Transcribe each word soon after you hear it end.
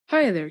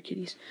Hi there,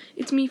 kitties.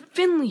 It's me,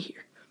 Finley,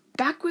 here,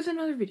 back with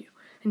another video.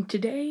 And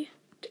today,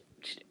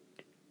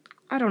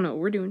 I don't know what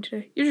we're doing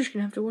today. You're just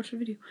gonna have to watch the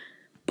video.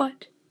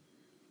 But,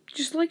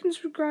 just like and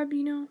subscribe,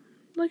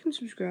 like and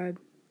subscribe.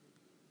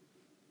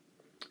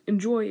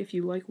 Enjoy if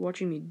you like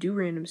watching me do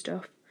random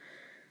stuff.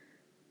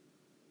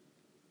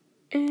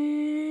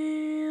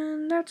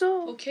 And that's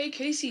all. Okay,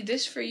 Casey,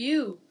 this for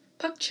you.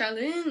 Puck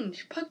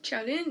challenge. Puck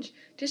challenge.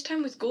 This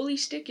time with goalie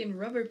stick and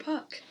rubber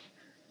puck.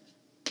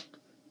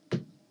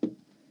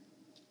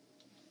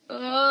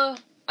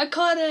 I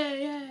caught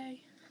it!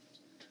 Yay!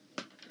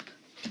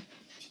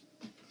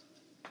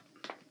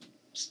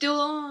 Still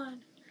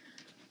on.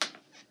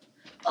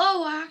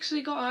 Oh, I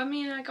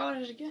got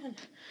it again.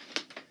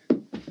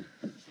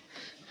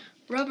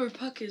 Rubber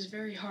puck is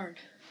very hard.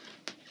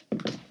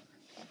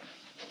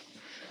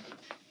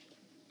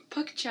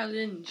 Puck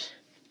challenge.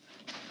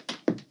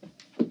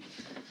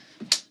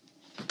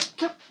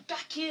 Come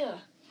back here.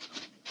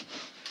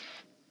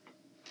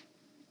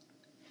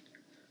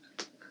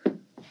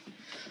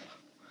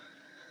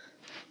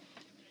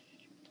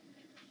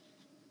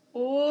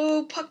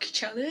 Oh, puck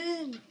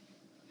challenge.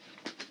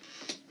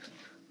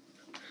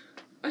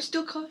 I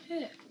still caught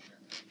it.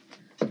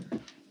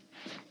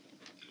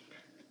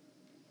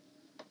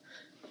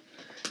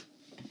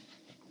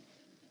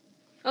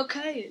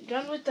 Okay,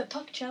 done with the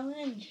puck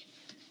challenge.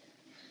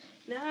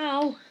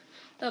 Now,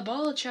 the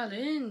ball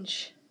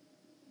challenge.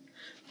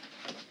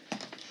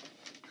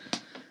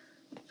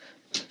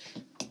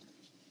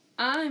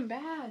 I'm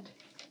bad.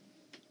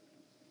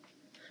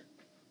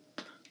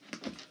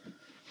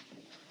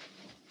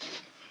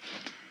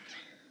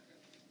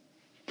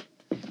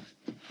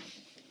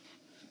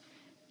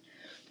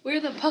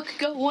 Where'd the puck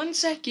go? 1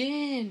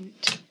 second.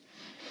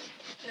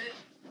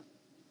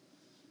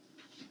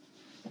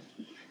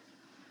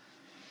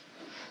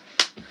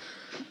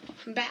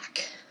 I'm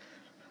back.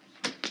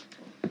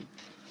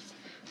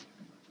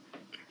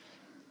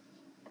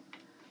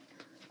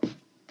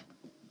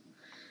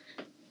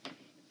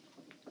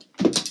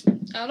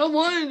 I don't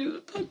want to do the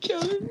puck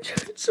challenge.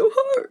 It's so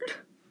hard.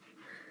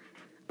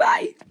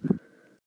 Bye.